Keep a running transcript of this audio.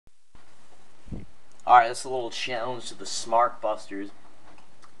Alright, that's a little challenge to the Smarkbusters.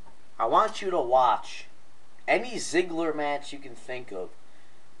 I want you to watch any Ziggler match you can think of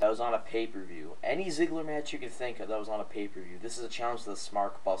that was on a pay-per-view. Any Ziggler match you can think of that was on a pay-per-view. This is a challenge to the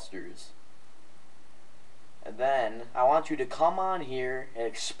Smarkbusters. And then, I want you to come on here and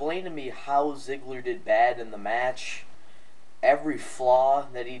explain to me how Ziggler did bad in the match. Every flaw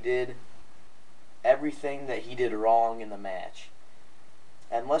that he did. Everything that he did wrong in the match.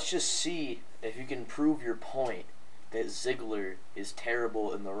 And let's just see if you can prove your point that Ziggler is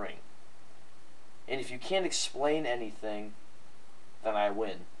terrible in the ring. And if you can't explain anything, then I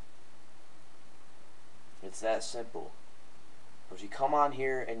win. It's that simple. If you come on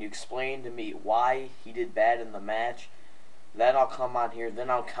here and you explain to me why he did bad in the match, then I'll come on here, then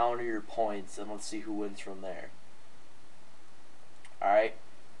I'll counter your points, and let's see who wins from there. Alright?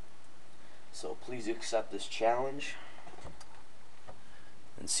 So please accept this challenge.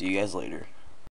 And see you guys later.